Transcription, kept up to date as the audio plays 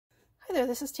Hi there,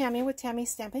 this is Tammy with Tammy's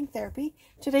Stamping Therapy.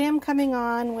 Today I'm coming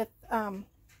on with a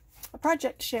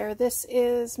project share. This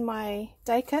is my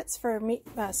die cuts for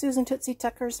Susan Tootsie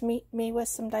Tucker's Meet Me With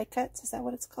Some Die Cuts. Is that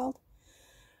what it's called?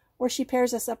 Where she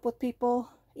pairs us up with people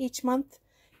each month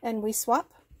and we swap.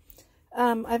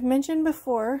 I've mentioned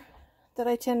before that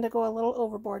I tend to go a little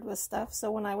overboard with stuff.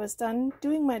 So when I was done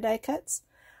doing my die cuts,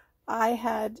 I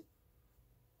had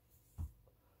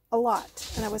a lot,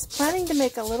 and I was planning to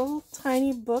make a little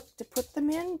tiny book to put them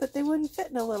in, but they wouldn't fit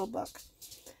in a little book.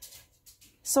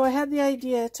 So I had the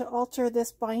idea to alter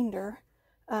this binder.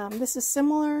 This is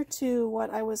similar to what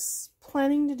I was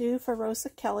planning to do for Rosa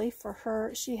Kelly. For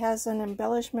her, she has an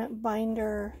embellishment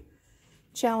binder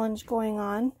challenge going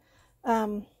on.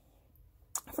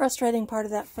 Frustrating part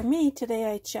of that for me, today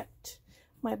I checked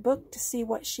my book to see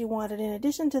what she wanted in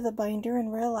addition to the binder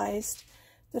and realized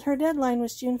that her deadline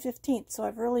was June 15th, so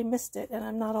I've really missed it, and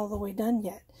I'm not all the way done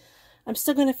yet. I'm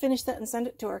still going to finish that and send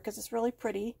it to her because it's really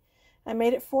pretty. I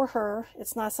made it for her.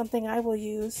 It's not something I will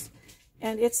use,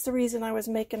 and it's the reason I was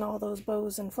making all those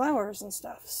bows and flowers and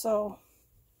stuff. So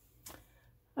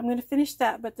I'm going to finish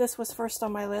that, but this was first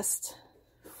on my list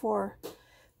for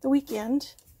the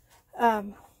weekend. I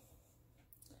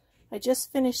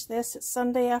just finished this. It's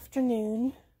Sunday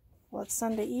afternoon. Well, it's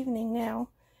Sunday evening now.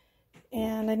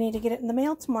 And I need to get it in the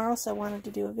mail tomorrow, so I wanted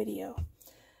to do a video.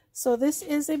 So this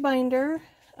is a binder.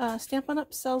 Stampin'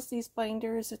 Up! Sells these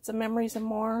binders. It's a Memories and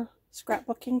More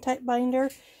scrapbooking type binder.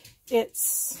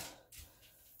 It's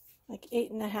like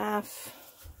 8.5.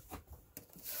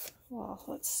 Well,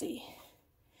 let's see.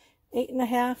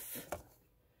 8.5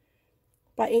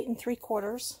 by 8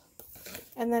 3/4.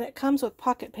 And then it comes with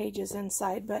pocket pages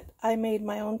inside, but I made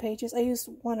my own pages. I used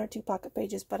 1 or 2 pocket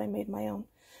pages, but I made my own.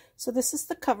 So this is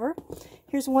the cover.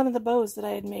 Here's one of the bows that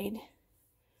I had made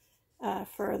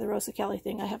for the Rosa Kelly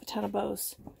thing. I have a ton of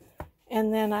bows.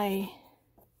 And then I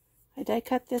die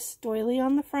cut this doily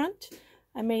on the front.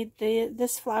 I made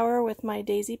this flower with my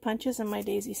daisy punches and my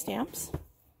daisy stamps.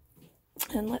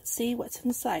 And let's see what's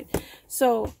inside.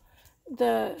 So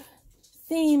the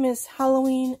theme is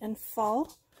Halloween and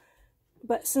fall.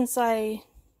 But since I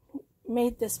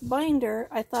made this binder,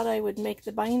 I thought I would make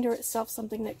the binder itself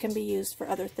something that can be used for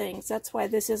other things. That's why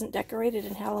this isn't decorated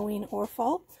in Halloween or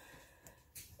fall.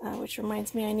 Which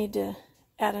reminds me I need to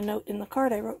add a note in the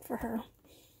card I wrote for her.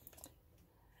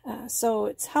 So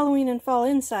it's Halloween and fall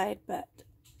inside, but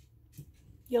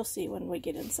you'll see when we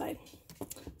get inside.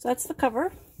 So that's the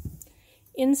cover.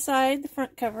 Inside the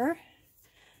front cover,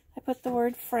 I put the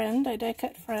word friend. I die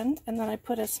cut friend, and then I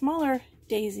put a smaller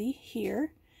daisy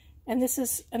here. And this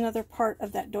is another part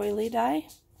of that doily die.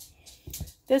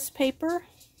 This paper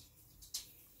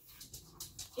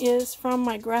is from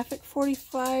my Graphic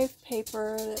 45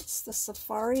 paper. It's the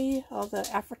safari, all the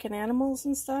African animals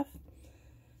and stuff.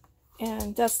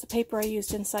 And that's the paper I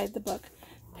used inside the book.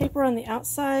 Paper on the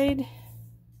outside,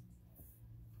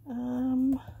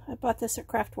 I bought this at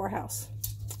Craft Warehouse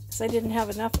because I didn't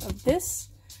have enough of this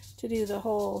to do the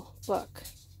whole book.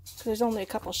 Because there's only a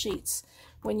couple sheets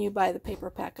when you buy the paper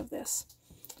pack of this.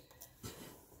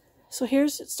 So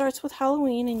it starts with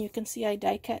Halloween, and you can see I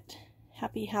die cut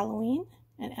Happy Halloween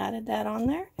and added that on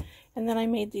there. And then I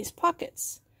made these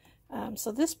pockets.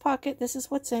 So this pocket, this is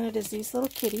what's in it, is these little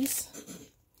kitties.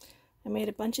 I made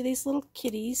a bunch of these little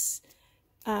kitties.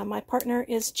 My partner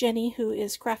is Jenny, who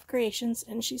is Craft Creations,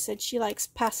 and she said she likes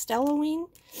Pastel-Halloween.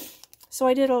 So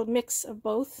I did a mix of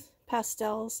both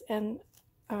pastels and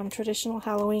traditional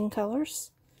Halloween colors.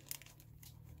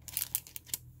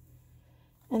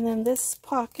 And then this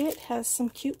pocket has some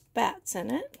cute bats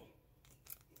in it.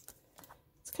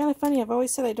 It's kind of funny, I've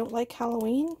always said I don't like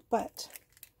Halloween, but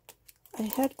I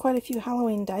had quite a few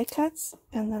Halloween die cuts,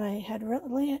 and then I had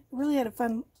really had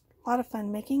a lot of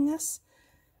fun making this.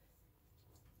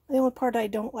 The only part I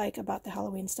don't like about the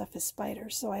Halloween stuff is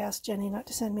spiders, so I asked Jenny not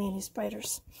to send me any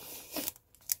spiders.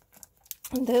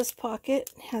 And this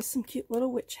pocket has some cute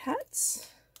little witch hats.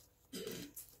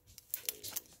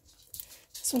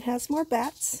 This one has more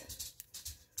bats,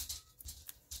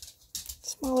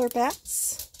 smaller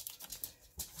bats,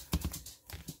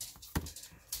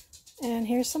 and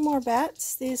here's some more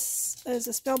bats. This is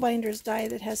a Spellbinders die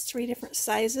that has 3 different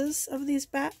sizes of these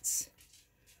bats,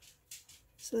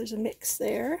 so there's a mix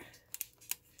there.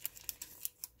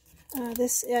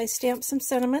 I stamped some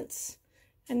sentiments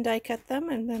and die cut them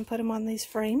and then put them on these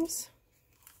frames.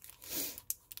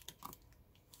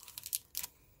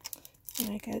 And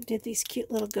I did these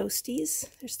cute little ghosties.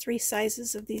 There's 3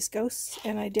 sizes of these ghosts,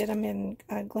 and I did them in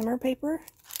glimmer paper.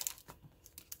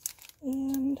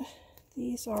 And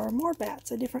these are more bats,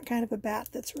 a different kind of a bat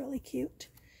that's really cute.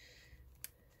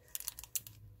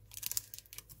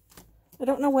 I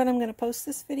don't know when I'm going to post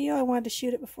this video. I wanted to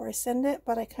shoot it before I send it,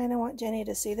 but I kind of want Jenny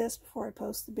to see this before I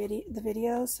post the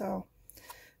video, so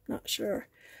not sure.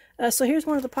 So here's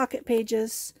one of the pocket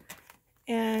pages,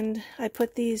 and I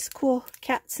put these cool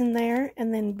cats in there,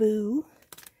 and then Boo.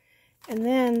 And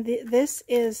then this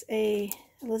is a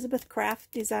Elizabeth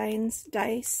Craft Designs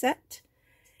die set,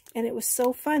 and it was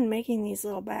so fun making these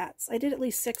little bats. I did at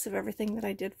least 6 of everything that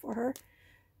I did for her.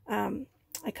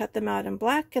 I cut them out in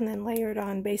black and then layered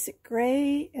on basic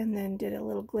gray and then did a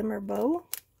little glimmer bow.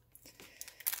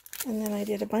 And then I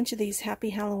did a bunch of these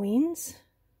Happy Halloweens.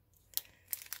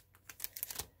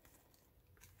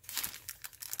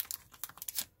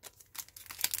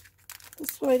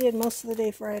 This is what I did most of the day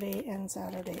Friday and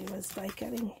Saturday, was die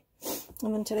cutting.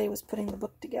 And then today was putting the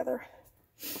book together.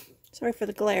 Sorry for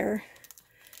the glare.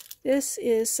 This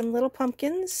is some little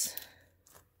pumpkins.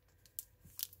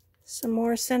 Some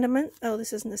more sentiment. Oh,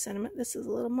 this isn't a sentiment. This is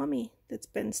a little mummy that's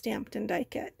been stamped and die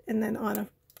cut and then on a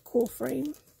cool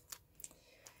frame.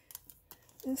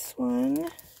 This one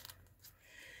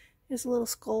is a little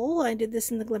skull. I did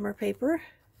this in the glimmer paper.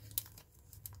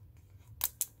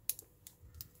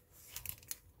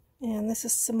 And this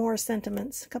is some more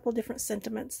sentiments. A couple different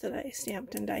sentiments that I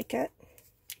stamped and die cut.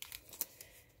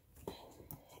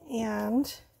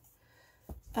 And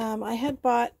I had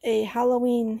bought a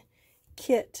Halloween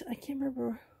kit. I can't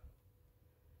remember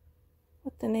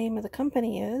what the name of the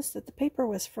company is that the paper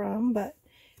was from, but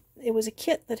it was a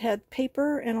kit that had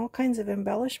paper and all kinds of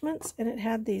embellishments, and it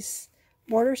had these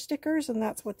border stickers, and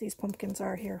that's what these pumpkins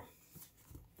are here.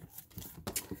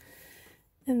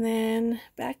 And then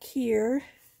back here,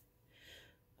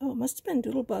 oh, it must have been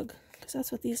Doodlebug, because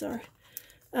that's what these are.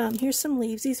 Here's some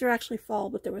leaves. These are actually fall,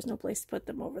 but there was no place to put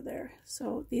them over there.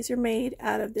 So these are made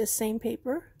out of this same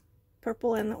paper,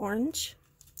 purple and the orange.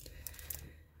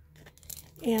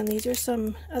 And these are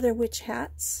some other witch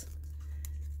hats.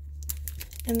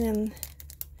 And then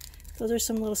those are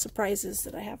some little surprises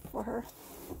that I have for her.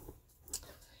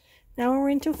 Now we're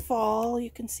into fall. You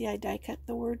can see I die cut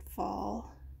the word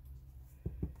fall.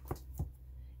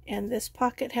 And this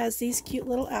pocket has these cute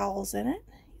little owls in it.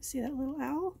 You see that little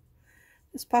owl?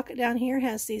 This pocket down here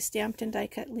has these stamped and die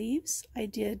cut leaves. I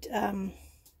did, I think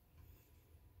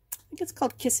it's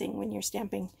called kissing when you're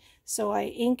stamping. So I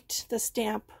inked the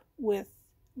stamp with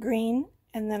green,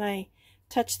 and then I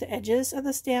touched the edges of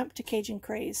the stamp to Cajun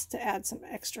Craze to add some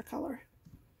extra color.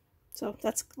 So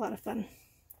that's a lot of fun.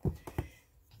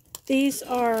 These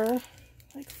are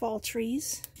like fall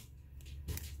trees.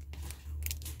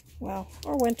 Well,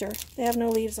 or winter. They have no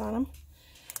leaves on them.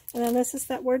 And then this is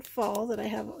that word fall that I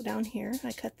have down here.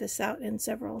 I cut this out in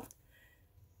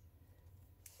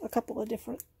a couple of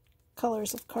different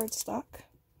colors of cardstock.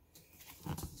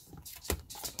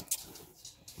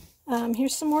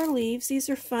 Here's some more leaves. These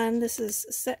are fun. This is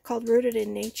a set called Rooted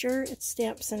in Nature. It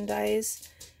stamps and dies,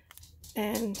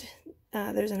 and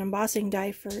there's an embossing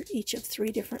die for each of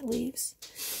 3 different leaves.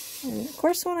 And of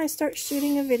course, when I start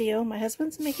shooting a video, my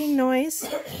husband's making noise,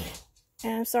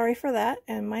 and I'm sorry for that,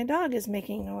 and my dog is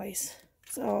making noise.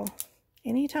 So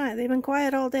anytime, they've been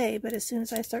quiet all day, but as soon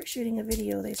as I start shooting a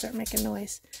video, they start making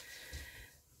noise.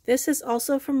 This is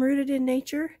also from Rooted in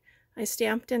Nature. I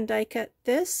stamped and die cut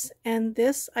this, and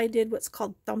this I did what's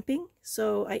called thumping.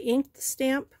 So I inked the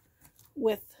stamp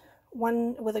with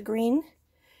a green.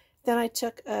 Then I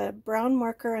took a brown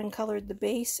marker and colored the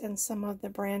base and some of the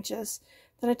branches.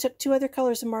 Then I took 2 other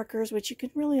colors of markers, which you can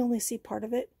really only see part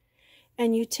of it.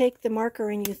 And you take the marker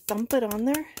and you thump it on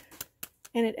there,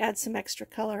 and it adds some extra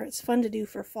color. It's fun to do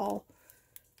for fall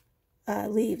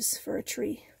leaves for a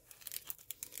tree.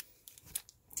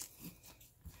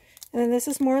 And then this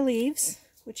is more leaves,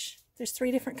 which there's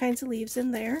 3 different kinds of leaves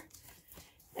in there.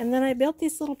 And then I built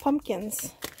these little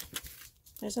pumpkins.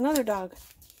 There's another dog.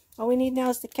 All we need now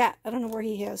is the cat. I don't know where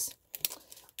he is.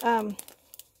 I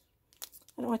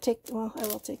don't want to take, well, I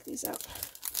will take these out.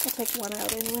 I'll take one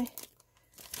out anyway.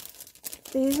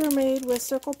 These are made with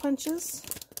circle punches.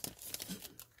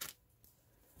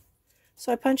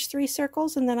 So I punched 3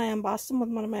 circles, and then I embossed them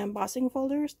with one of my embossing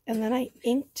folders, and then I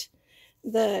inked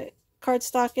the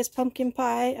cardstock as pumpkin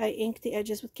pie. I inked the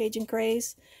edges with Cajun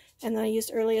Craze, and then I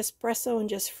used early espresso and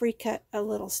just free cut a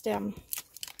little stem.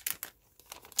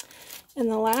 And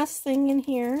the last thing in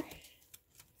here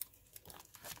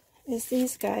is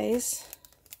these guys,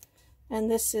 and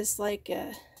this is like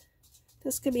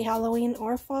this could be Halloween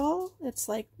or fall. It's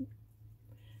like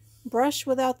brush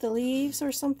without the leaves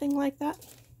or something like that.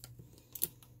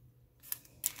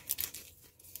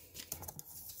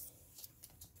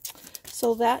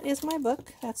 So that is my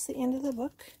book. That's the end of the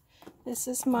book. This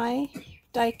is my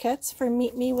die cuts for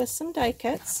Meet Me with Some Die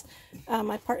Cuts.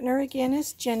 My partner again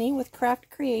is Jenny with Craft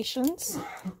Creations.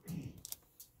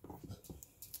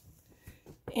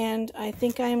 And I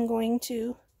think I am going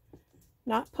to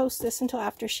not post this until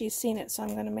after she's seen it, so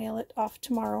I'm going to mail it off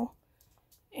tomorrow.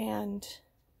 And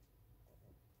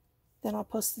then I'll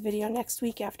post the video next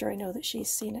week after I know that she's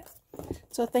seen it.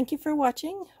 So thank you for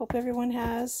watching. Hope everyone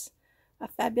has a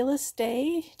fabulous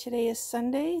day. Today is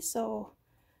Sunday, so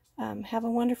have a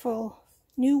wonderful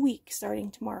new week starting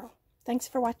tomorrow. Thanks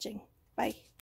for watching. Bye.